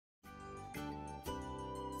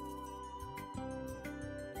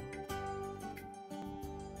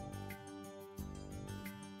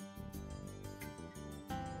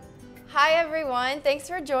Hi everyone, thanks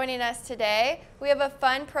for joining us today. We have a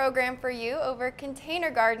fun program for you over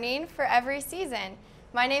container gardening for every season.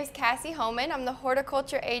 My name is Cassie Homan. I'm the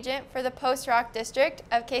Horticulture Agent for the Post Rock District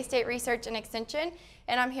of K-State Research and Extension,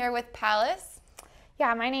 and I'm here with Pallace.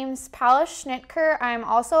 Yeah, my name's Pallace Schnittker. I'm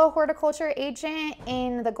also a horticulture agent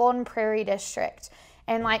in the Golden Prairie District.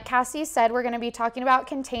 And like Cassie said, we're going to be talking about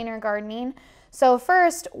container gardening. So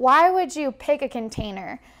first, why would you pick a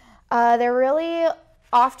container? They're really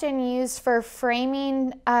often used for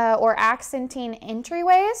framing or accenting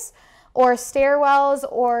entryways or stairwells,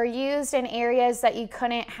 or used in areas that you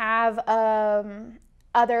couldn't have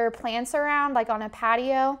other plants around, like on a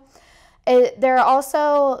patio. They're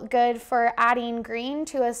also good for adding green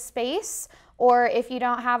to a space, or if you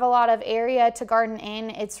don't have a lot of area to garden in,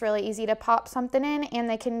 it's really easy to pop something in, and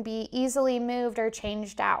they can be easily moved or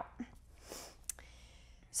changed out.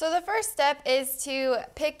 So the first step is to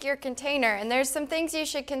pick your container, and there's some things you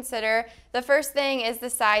should consider. The first thing is the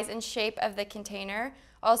size and shape of the container,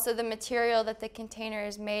 also the material that the container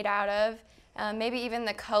is made out of, maybe even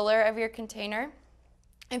the color of your container.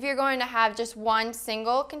 If you're going to have just one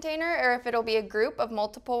single container, or if it'll be a group of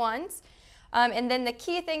multiple ones. And then the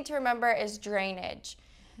key thing to remember is drainage.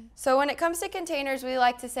 So when it comes to containers, we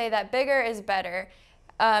like to say that bigger is better.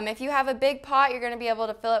 If you have a big pot, you're going to be able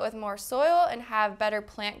to fill it with more soil and have better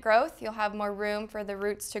plant growth. You'll have more room for the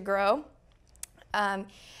roots to grow. And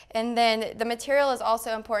then the material is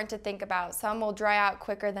also important to think about. Some will dry out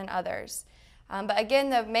quicker than others. But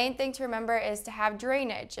again, the main thing to remember is to have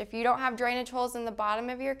drainage. If you don't have drainage holes in the bottom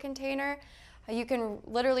of your container, you can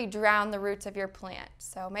literally drown the roots of your plant.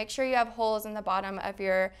 So make sure you have holes in the bottom of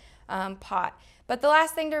your pot. But the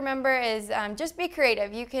last thing to remember is just be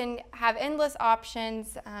creative. You can have endless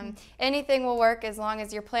options. Anything will work as long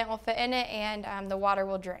as your plant will fit in it and the water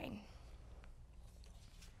will drain.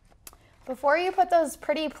 Before you put those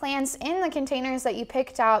pretty plants in the containers that you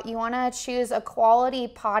picked out, you want to choose a quality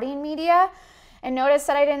potting media. And notice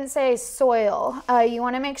that I didn't say soil. You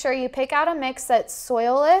want to make sure you pick out a mix that's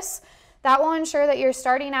soilless. That will ensure that you're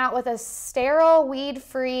starting out with a sterile,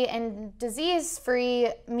 weed-free, and disease-free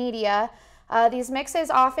media. These mixes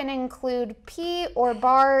often include peat or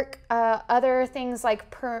bark, other things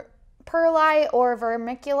like perlite or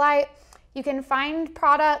vermiculite. You can find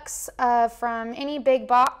products from any big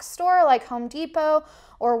box store like Home Depot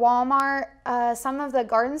or Walmart. Some of the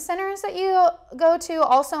garden centers that you go to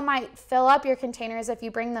also might fill up your containers if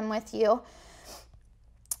you bring them with you.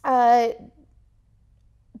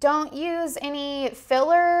 Don't use any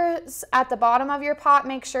fillers at the bottom of your pot.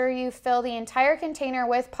 Make sure you fill the entire container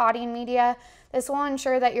with potting media. This will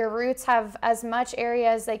ensure that your roots have as much area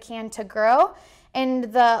as they can to grow. And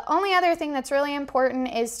the only other thing that's really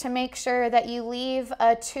important is to make sure that you leave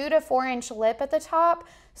a 2 to 4 inch lip at the top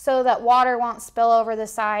so that water won't spill over the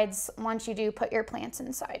sides once you do put your plants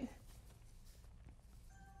inside.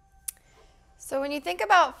 So when you think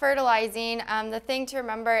about fertilizing, the thing to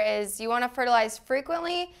remember is you want to fertilize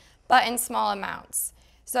frequently, but in small amounts.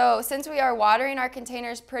 So since we are watering our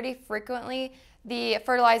containers pretty frequently, the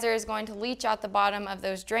fertilizer is going to leach out the bottom of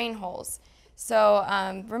those drain holes. So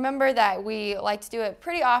remember that we like to do it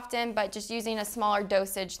pretty often, but just using a smaller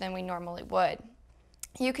dosage than we normally would.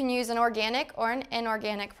 You can use an organic or an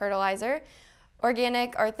inorganic fertilizer.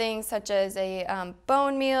 Organic are things such as a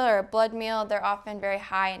bone meal or a blood meal. They're often very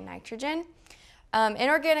high in nitrogen.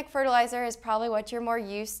 Inorganic fertilizer is probably what you're more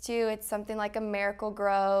used to. It's something like a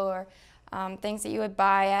Miracle-Gro or things that you would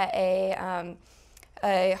buy at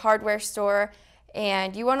a hardware store.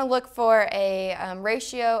 And you want to look for a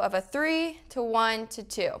ratio of a 3 to 1 to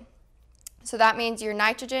 2. So that means your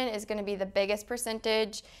nitrogen is going to be the biggest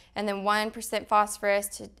percentage, and then 1% phosphorus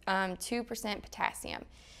to 2% potassium.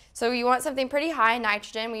 So you want something pretty high in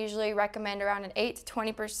nitrogen. We usually recommend around an 8 to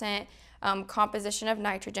 20% composition of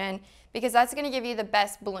nitrogen, because that's going to give you the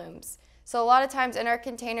best blooms. So a lot of times in our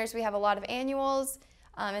containers we have a lot of annuals,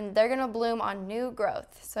 and they're going to bloom on new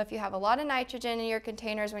growth. So if you have a lot of nitrogen in your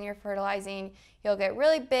containers when you're fertilizing, you'll get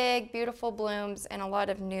really big, beautiful blooms and a lot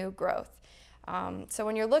of new growth. So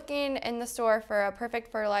when you're looking in the store for a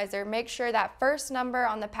perfect fertilizer, make sure that first number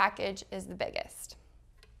on the package is the biggest.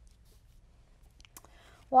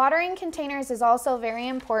 Watering containers is also very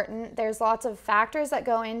important. There's lots of factors that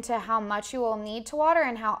go into how much you will need to water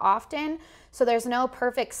and how often, so there's no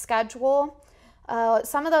perfect schedule.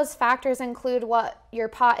 Some of those factors include what your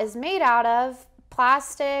pot is made out of,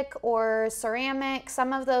 plastic or ceramic.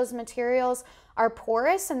 Some of those materials are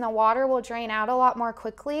porous and the water will drain out a lot more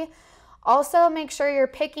quickly. Also, make sure you're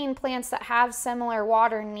picking plants that have similar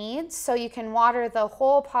water needs so you can water the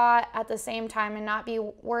whole pot at the same time and not be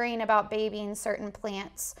worrying about babying certain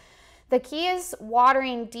plants. The key is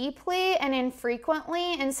watering deeply and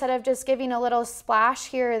infrequently instead of just giving a little splash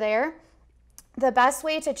here or there. The best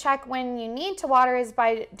way to check when you need to water is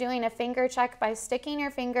by doing a finger check, by sticking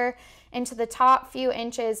your finger into the top few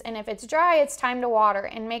inches, and if it's dry, it's time to water.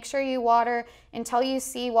 And make sure you water until you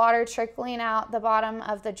see water trickling out the bottom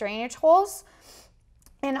of the drainage holes.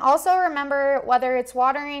 And also remember, whether it's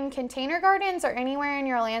watering container gardens or anywhere in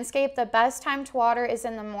your landscape, the best time to water is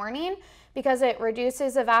in the morning because it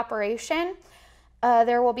reduces evaporation.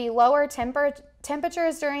 There will be lower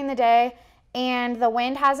temperatures during the day, and the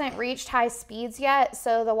wind hasn't reached high speeds yet,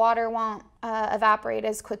 so the water won't evaporate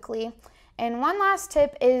as quickly. And one last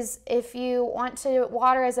tip is, if you want to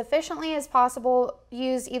water as efficiently as possible,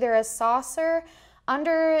 use either a saucer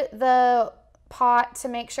under the pot to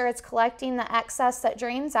make sure it's collecting the excess that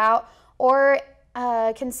drains out, or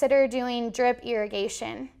consider doing drip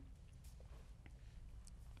irrigation.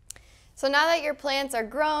 So now that your plants are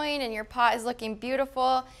growing and your pot is looking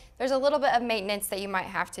beautiful, there's a little bit of maintenance that you might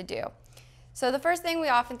have to do. So the first thing we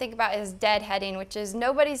often think about is deadheading, which is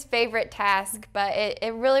nobody's favorite task, but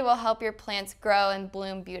it really will help your plants grow and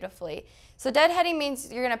bloom beautifully. So deadheading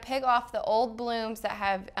means you're going to pick off the old blooms that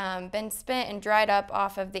have been spent and dried up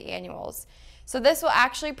off of the annuals. So this will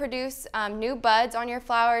actually produce new buds on your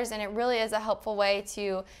flowers, and it really is a helpful way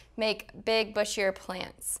to make big, bushier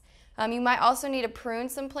plants. You might also need to prune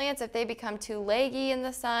some plants if they become too leggy in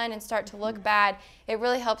the sun and start to look bad. It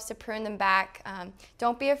really helps to prune them back.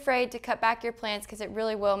 Don't be afraid to cut back your plants because it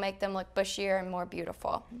really will make them look bushier and more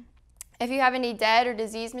beautiful. If you have any dead or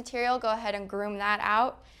diseased material, go ahead and groom that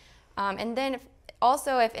out. And then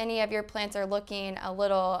also, if any of your plants are looking a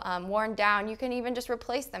little worn down, you can even just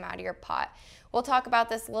replace them out of your pot. We'll talk about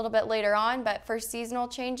this a little bit later on, but for seasonal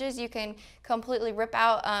changes, you can completely rip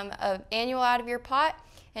out an annual out of your pot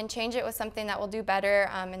and change it with something that will do better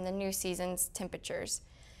in the new season's temperatures.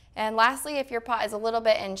 And lastly, if your pot is a little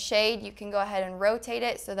bit in shade, you can go ahead and rotate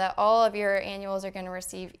it so that all of your annuals are going to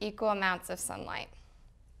receive equal amounts of sunlight.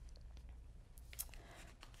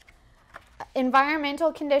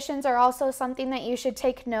 Environmental conditions are also something that you should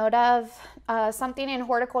take note of. Something in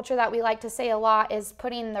horticulture that we like to say a lot is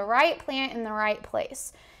putting the right plant in the right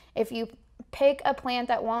place. If you pick a plant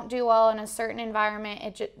that won't do well in a certain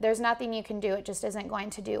environment, there's nothing you can do. It just isn't going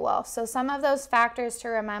to do well. So some of those factors to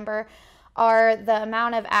remember are the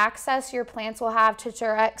amount of access your plants will have to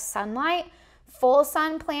direct sunlight. Full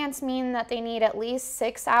sun plants mean that they need at least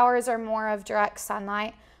 6 hours or more of direct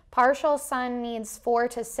sunlight. Partial sun needs 4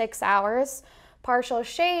 to 6 hours. Partial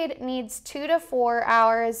shade needs 2 to 4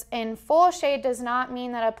 hours, and full shade does not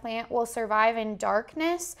mean that a plant will survive in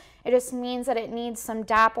darkness. It just means that it needs some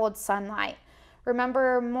dappled sunlight.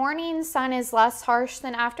 Remember, morning sun is less harsh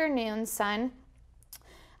than afternoon sun.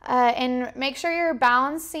 And make sure you're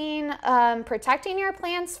balancing, protecting your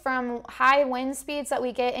plants from high wind speeds that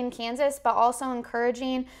we get in Kansas, but also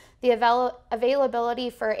encouraging the availability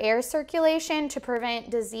for air circulation to prevent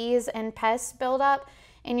disease and pest buildup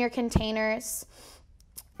in your containers.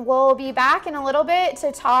 We'll be back in a little bit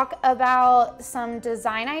to talk about some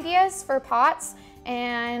design ideas for pots,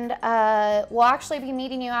 and we'll actually be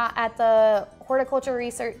meeting you out at the horticulture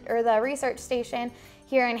research, or the research station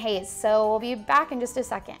here in Hayes. So we'll be back in just a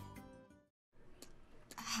second.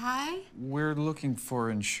 Hi. We're looking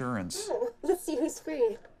for insurance. Oh, let's see who's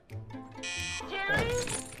free.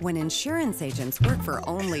 When insurance agents work for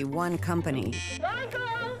only one company,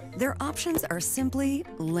 their options are simply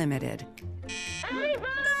limited.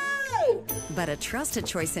 But a trusted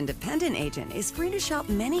choice independent agent is free to shop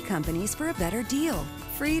many companies for a better deal.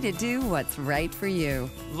 Free to do what's right for you.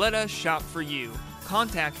 Let us shop for you.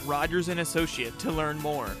 Contact Rogers & Associate to learn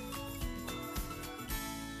more.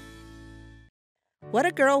 What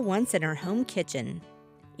a girl wants in her home kitchen.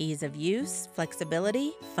 Ease of use,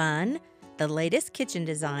 flexibility, fun, the latest kitchen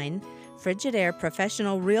design, Frigidaire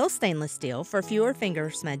Professional Real Stainless Steel for fewer finger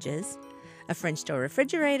smudges, a French door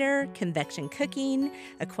refrigerator, convection cooking,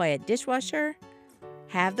 a quiet dishwasher.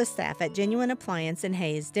 Have the staff at Genuine Appliance in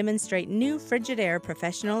Hayes demonstrate new Frigidaire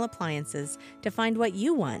Professional appliances to find what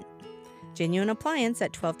you want. Genuine Appliance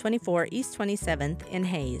at 1224 East 27th in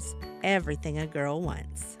Hayes. Everything a girl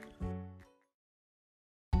wants.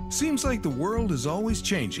 Seems like the world is always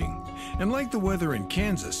changing. And like the weather in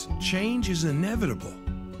Kansas, change is inevitable.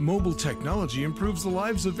 Mobile technology improves the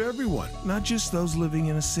lives of everyone, not just those living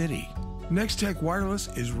in a city. Nex-Tech Wireless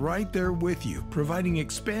is right there with you, providing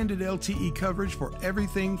expanded LTE coverage for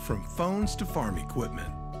everything from phones to farm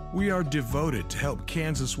equipment. We are devoted to help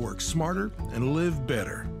Kansas work smarter and live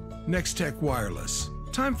better. Nex-Tech Wireless.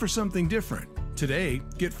 Time for something different. Today,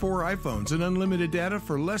 get 4 iPhones and unlimited data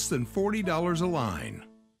for less than $40 a line.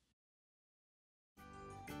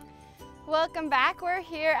 Welcome back. We're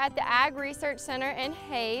here at the Ag Research Center in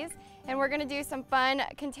Hayes, and we're going to do some fun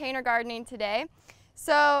container gardening today.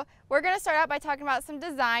 So we're going to start out by talking about some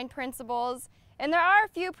design principles. And there are a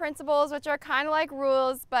few principles which are kind of like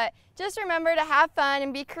rules, but just remember to have fun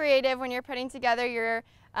and be creative when you're putting together your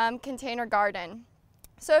container garden.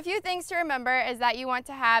 So a few things to remember is that you want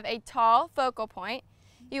to have a tall focal point.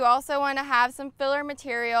 You also want to have some filler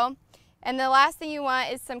material. And the last thing you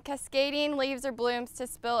want is some cascading leaves or blooms to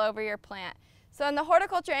spill over your plant. So in the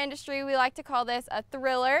horticulture industry, we like to call this a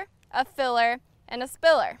thriller, a filler, and a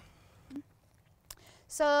spiller.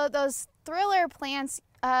 So those thriller plants,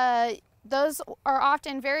 those are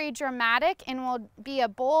often very dramatic and will be a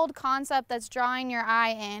bold concept that's drawing your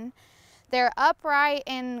eye in. They're upright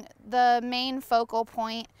in the main focal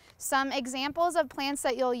point. Some examples of plants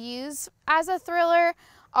that you'll use as a thriller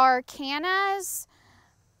are cannas,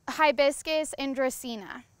 hibiscus, and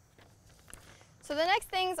dracaena. So the next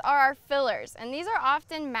things are our fillers, and these are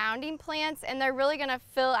often mounding plants, and they're really going to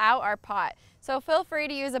fill out our pot. So feel free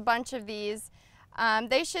to use a bunch of these.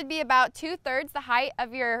 They should be about 2/3 the height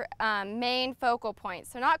of your main focal point.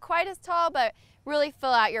 So not quite as tall, but really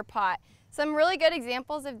fill out your pot. Some really good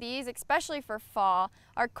examples of these, especially for fall,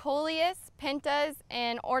 are coleus, pentas,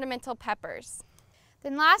 and ornamental peppers.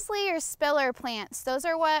 Then lastly, your spiller plants. Those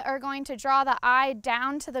are what are going to draw the eye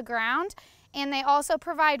down to the ground, and they also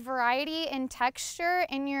provide variety and texture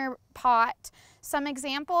in your pot. Some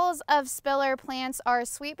examples of spiller plants are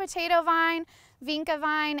sweet potato vine, vinca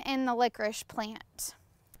vine, and the licorice plant.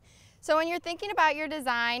 So when you're thinking about your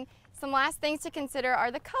design, some last things to consider are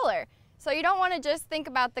the color. So you don't want to just think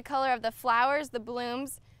about the color of the flowers, the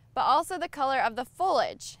blooms, but also the color of the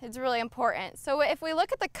foliage. It's really important. So if we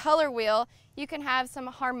look at the color wheel, you can have some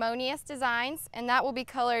harmonious designs, and that will be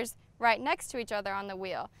colors right next to each other on the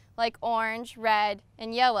wheel, like orange, red,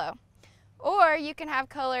 and yellow. Or you can have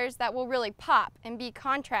colors that will really pop and be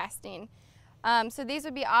contrasting. So these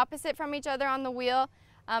would be opposite from each other on the wheel.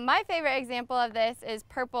 My favorite example of this is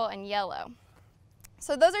purple and yellow.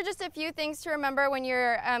 So those are just a few things to remember when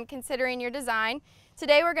you're considering your design.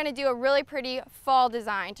 Today we're going to do a really pretty fall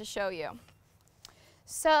design to show you.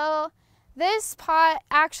 So this pot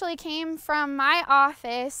actually came from my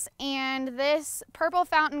office, and this purple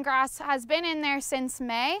fountain grass has been in there since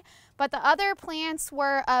May, but the other plants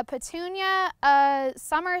were a petunia, a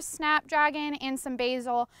summer snapdragon, and some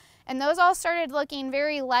basil, and those all started looking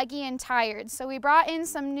very leggy and tired. So we brought in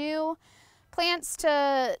some new plants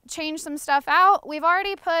to change some stuff out. We've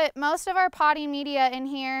already put most of our potting media in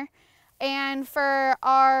here, and for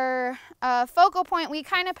our focal point, we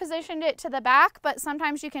kind of positioned it to the back, but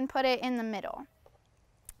sometimes you can put it in the middle.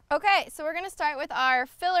 Okay, so we're going to start with our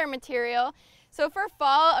filler material. So for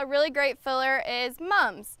fall, a really great filler is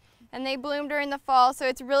mums, and they bloom during the fall, so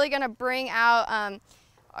it's really going to bring out,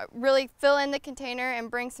 really fill in the container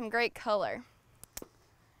and bring some great color.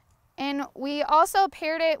 And we also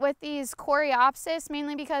paired it with these coreopsis,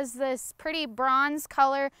 mainly because this pretty bronze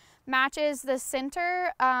color matches the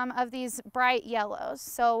center of these bright yellows.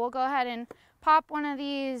 So we'll go ahead and pop one of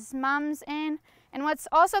these mums in. And what's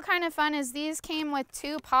also kind of fun is these came with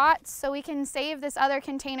 2 pots, so we can save this other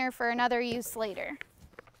container for another use later.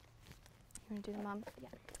 You want to do the mum? Yeah.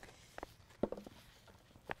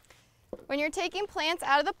 When you're taking plants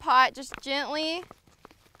out of the pot, just gently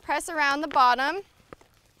press around the bottom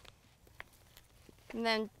and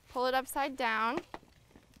then pull it upside down.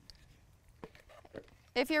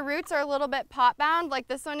 If your roots are a little bit pot bound like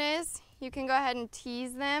this one is, you can go ahead and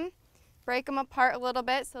tease them, break them apart a little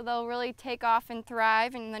bit so they'll really take off and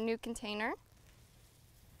thrive in the new container.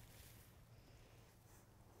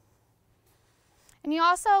 And you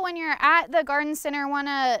also, when you're at the garden center, want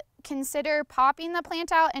to consider popping the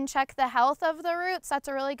plant out and check the health of the roots. That's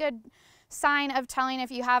a really good sign of telling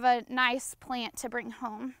if you have a nice plant to bring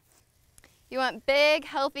home. You want big,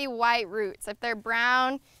 healthy white roots. If they're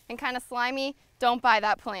brown and kind of slimy, don't buy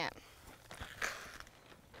that plant.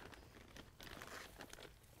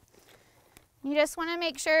 You just want to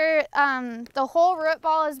make sure the whole root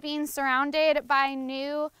ball is being surrounded by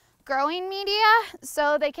new growing media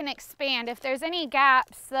so they can expand. If there's any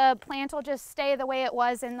gaps, the plant will just stay the way it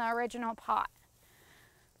was in the original pot.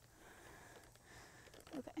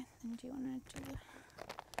 Okay, and do you want to do...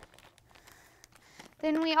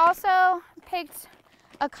 Then we also picked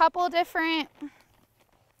a couple different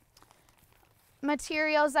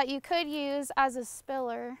materials that you could use as a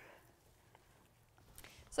spiller.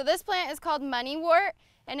 So this plant is called moneywort,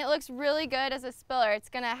 and it looks really good as a spiller. It's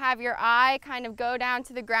going to have your eye kind of go down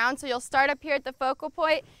to the ground, so you'll start up here at the focal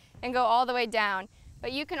point and go all the way down.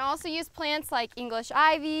 But you can also use plants like English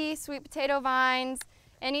ivy, sweet potato vines,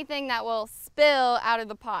 anything that will spill out of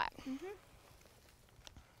the pot.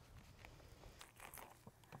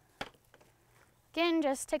 Again,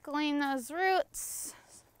 just tickling those roots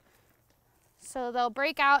so they'll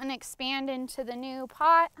break out and expand into the new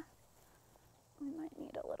pot. We might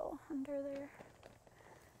need a little under there.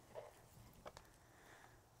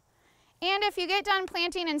 And if you get done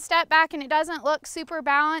planting and step back and it doesn't look super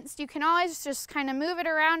balanced, you can always just kind of move it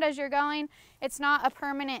around as you're going. It's not a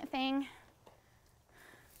permanent thing.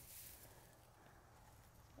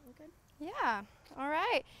 Yeah, all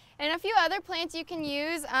right. And a few other plants you can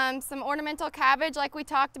use. Some ornamental cabbage, like we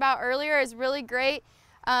talked about earlier, is really great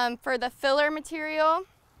for the filler material.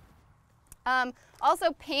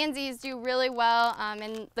 Also, pansies do really well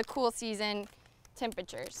in the cool season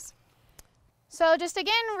temperatures. So just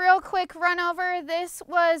again, real quick run over. This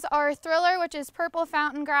was our thriller, which is purple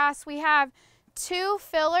fountain grass. We have 2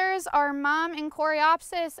 fillers, our mum and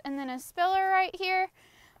coreopsis, and then a spiller right here.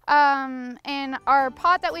 And our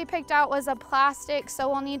pot that we picked out was a plastic, so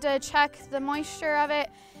we'll need to check the moisture of it.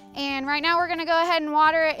 And right now we're gonna go ahead and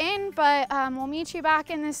water it in, but we'll meet you back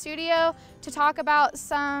in the studio to talk about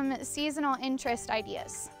some seasonal interest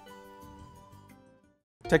ideas.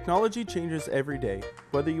 Technology changes every day.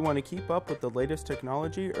 Whether you want to keep up with the latest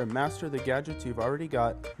technology or master the gadgets you've already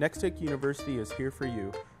got, Nex-Tech University is here for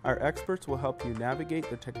you. Our experts will help you navigate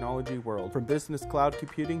the technology world, from business cloud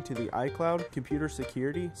computing to the iCloud, computer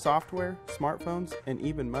security, software, smartphones, and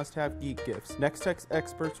even must-have geek gifts. Nex-Tech's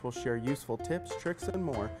experts will share useful tips, tricks, and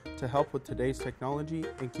more to help with today's technology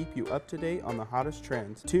and keep you up to date on the hottest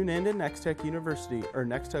trends. Tune in to Nex-Tech University or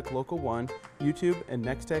Nex-Tech Local 1, YouTube, and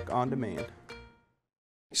Nex-Tech On Demand.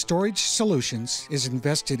 Storage Solutions is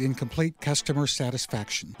invested in complete customer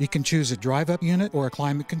satisfaction. You can choose a drive-up unit or a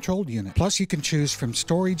climate-controlled unit. Plus, you can choose from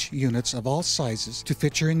storage units of all sizes to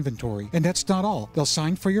fit your inventory. And that's not all. They'll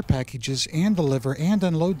sign for your packages and deliver and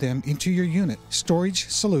unload them into your unit. Storage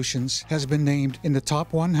Solutions has been named in the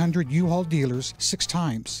top 100 U-Haul dealers 6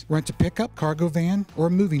 times. Rent a pickup, cargo van, or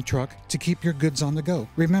moving truck to keep your goods on the go.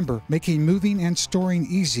 Remember, making moving and storing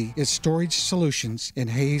easy is Storage Solutions in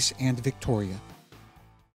Hayes and Victoria.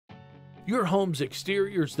 Your home's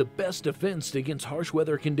exterior is the best defense against harsh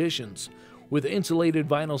weather conditions. With insulated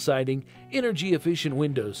vinyl siding, energy-efficient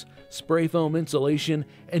windows, spray foam insulation,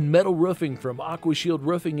 and metal roofing from AquaShield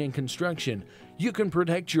Roofing and Construction, you can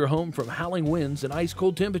protect your home from howling winds and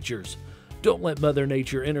ice-cold temperatures. Don't let Mother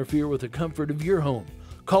Nature interfere with the comfort of your home.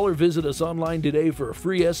 Call or visit us online today for a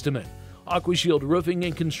free estimate. AquaShield Roofing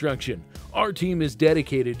and Construction. Our team is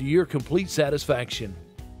dedicated to your complete satisfaction.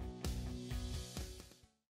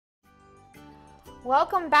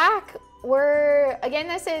 Welcome back. Again,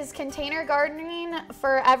 this is container gardening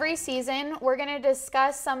for every season. We're going to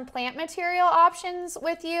discuss some plant material options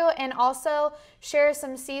with you and also share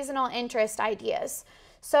some seasonal interest ideas.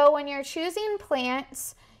 So when you're choosing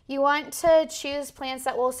plants, you want to choose plants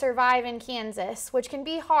that will survive in Kansas, which can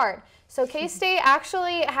be hard. So K-State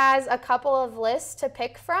actually has a couple of lists to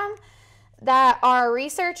pick from that are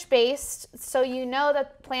research-based, so you know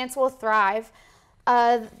that plants will thrive.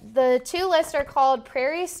 The 2 lists are called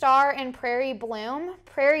Prairie Star and Prairie Bloom.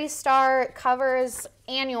 Prairie Star covers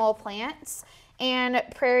annual plants and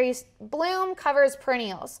Prairie Bloom covers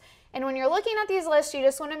perennials. And when you're looking at these lists, you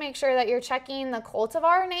just want to make sure that you're checking the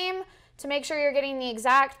cultivar name to make sure you're getting the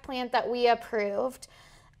exact plant that we approved.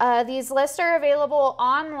 These lists are available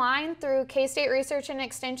online through K-State Research and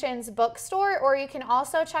Extension's bookstore, or you can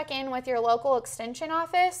also check in with your local extension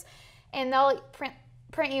office and they'll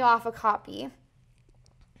print you off a copy.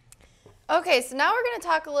 Okay, so now we're going to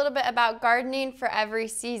talk a little bit about gardening for every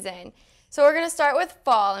season. So we're going to start with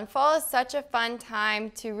fall, and fall is such a fun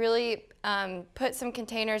time to really put some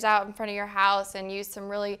containers out in front of your house and use some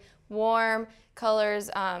really warm colors,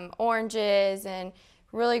 oranges, and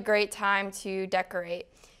really great time to decorate.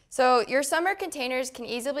 So your summer containers can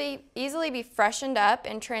easily be freshened up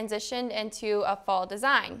and transitioned into a fall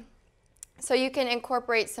design. So you can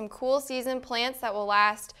incorporate some cool season plants that will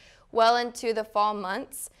last well into the fall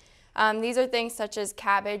months. These are things such as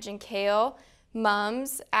cabbage and kale,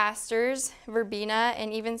 mums, asters, verbena,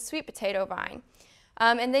 and even sweet potato vine.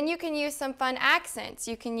 And then you can use some fun accents.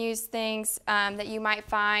 You can use things that you might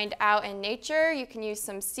find out in nature. You can use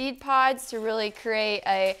some seed pods to really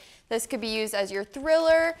create this could be used as your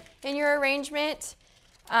thriller in your arrangement.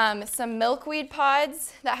 Some milkweed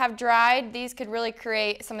pods that have dried. These could really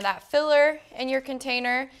create some of that filler in your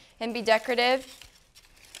container and be decorative.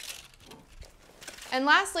 And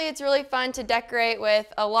lastly, it's really fun to decorate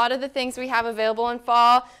with a lot of the things we have available in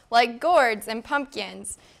fall, like gourds and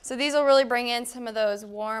pumpkins. So these will really bring in some of those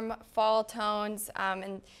warm fall tones,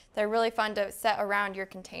 and they're really fun to set around your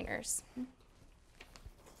containers.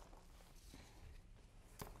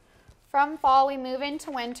 From fall, we move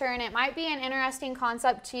into winter, and it might be an interesting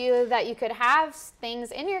concept to you that you could have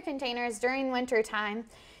things in your containers during winter time.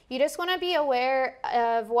 You just want to be aware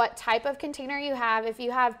of what type of container you have. If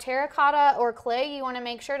you have terracotta or clay, you want to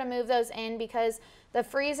make sure to move those in because the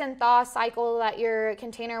freeze and thaw cycle that your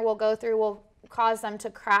container will go through will cause them to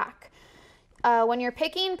crack. When you're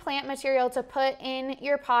picking plant material to put in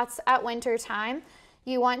your pots at winter time,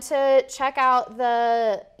 you want to check out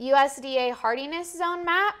the USDA hardiness zone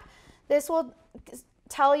map. This will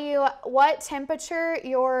tell you what temperature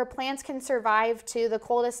your plants can survive to, the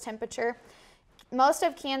coldest temperature. Most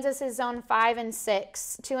of Kansas is zone 5 and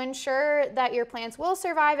 6. To ensure that your plants will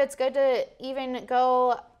survive, it's good to even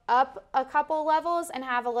go up a couple levels and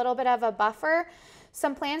have a little bit of a buffer.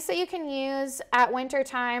 Some plants that you can use at winter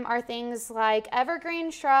time are things like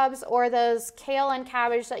evergreen shrubs or those kale and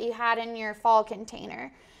cabbage that you had in your fall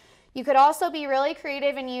container. You could also be really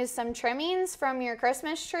creative and use some trimmings from your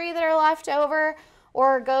Christmas tree that are left over,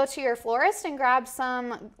 or go to your florist and grab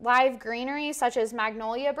some live greenery such as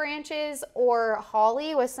magnolia branches or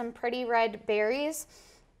holly with some pretty red berries.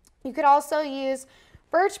 You could also use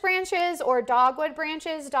birch branches or dogwood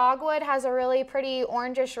branches. Dogwood has a really pretty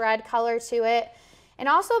orangish red color to it. And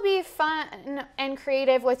also be fun and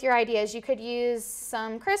creative with your ideas. You could use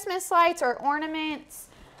some Christmas lights or ornaments.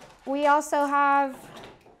 We also have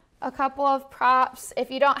a couple of props.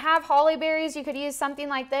 If you don't have holly berries, you could use something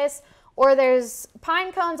like this, or there's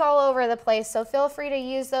pine cones all over the place, so feel free to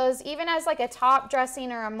use those even as like a top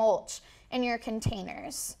dressing or a mulch in your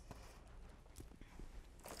containers.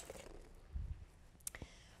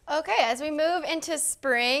 Okay, as we move into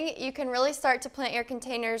spring, you can really start to plant your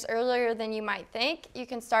containers earlier than you might think. You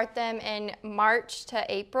can start them in March to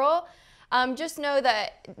April. Just know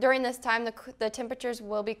that during this time, the temperatures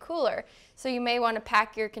will be cooler. So you may want to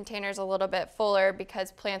pack your containers a little bit fuller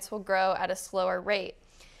because plants will grow at a slower rate.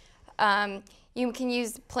 You can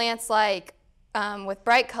use plants like with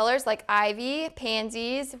bright colors like ivy,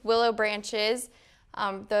 pansies, willow branches.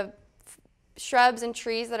 The shrubs and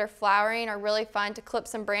trees that are flowering are really fun to clip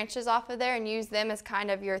some branches off of there and use them as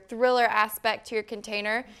kind of your thriller aspect to your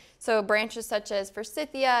container. So branches such as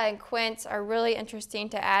forsythia and quince are really interesting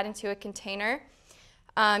to add into a container.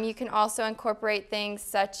 You can also incorporate things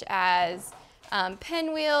such as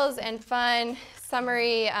pinwheels and fun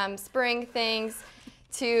summery spring things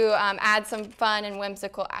to add some fun and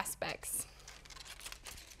whimsical aspects.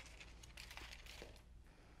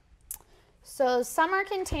 So summer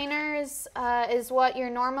containers is what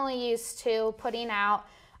you're normally used to putting out.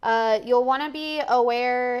 You'll want to be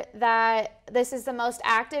aware that this is the most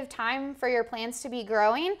active time for your plants to be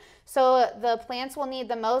growing, so the plants will need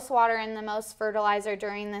the most water and the most fertilizer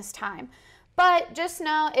during this time. But just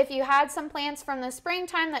know, if you had some plants from the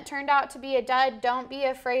springtime that turned out to be a dud, don't be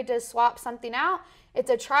afraid to swap something out. It's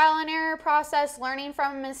a trial and error process. Learning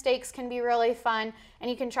from mistakes can be really fun,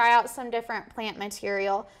 and you can try out some different plant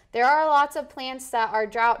material. There are lots of plants that are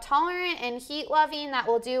drought tolerant and heat loving that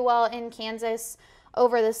will do well in Kansas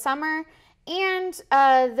over the summer, and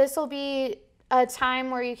this will be a time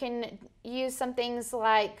where you can use some things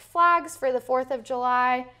like flags for the 4th of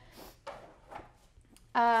July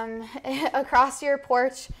across your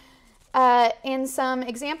porch. And some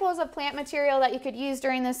examples of plant material that you could use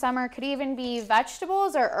during the summer could even be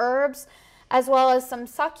vegetables or herbs, as well as some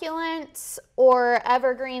succulents or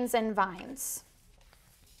evergreens and vines.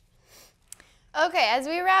 Okay, as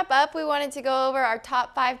we wrap up, we wanted to go over our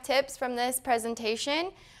top 5 tips from this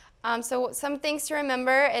presentation. So some things to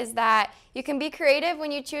remember is that you can be creative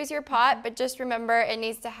when you choose your pot, but just remember it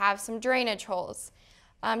needs to have some drainage holes.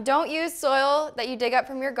 Don't use soil that you dig up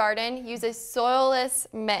from your garden. Use a soilless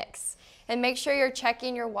mix, and make sure you're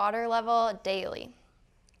checking your water level daily.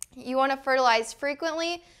 You want to fertilize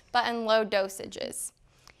frequently, but in low dosages.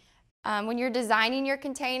 When you're designing your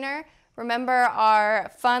container, remember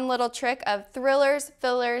our fun little trick of thrillers,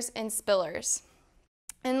 fillers, and spillers.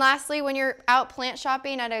 And lastly, when you're out plant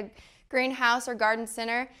shopping at a greenhouse or garden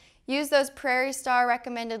center, use those Prairie Star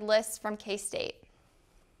recommended lists from K-State.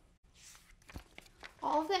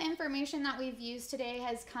 All of the information that we've used today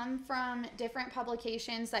has come from different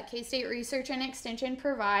publications that K-State Research and Extension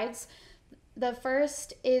provides. The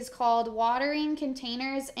first is called Watering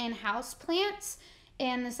Containers and Houseplants,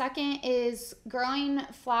 and the second is Growing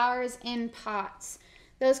Flowers in Pots.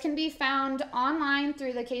 Those can be found online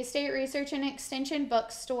through the K-State Research and Extension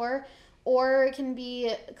bookstore, or can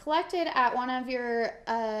be collected at one of your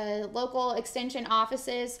local extension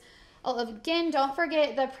offices. Again, don't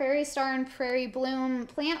forget the Prairie Star and Prairie Bloom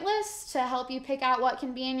plant list to help you pick out what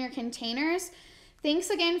can be in your containers. Thanks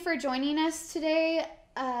again for joining us today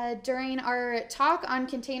during our talk on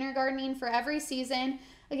container gardening for every season.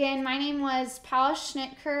 Again, my name was Pallace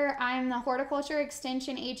Schnittker. I'm the Horticulture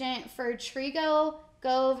Extension Agent for Trigo,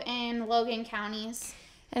 Gove, and Logan counties.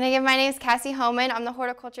 And again, my name is Cassie Homan. I'm the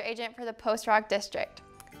Horticulture Agent for the Post Rock District.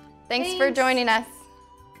 Thanks for joining us.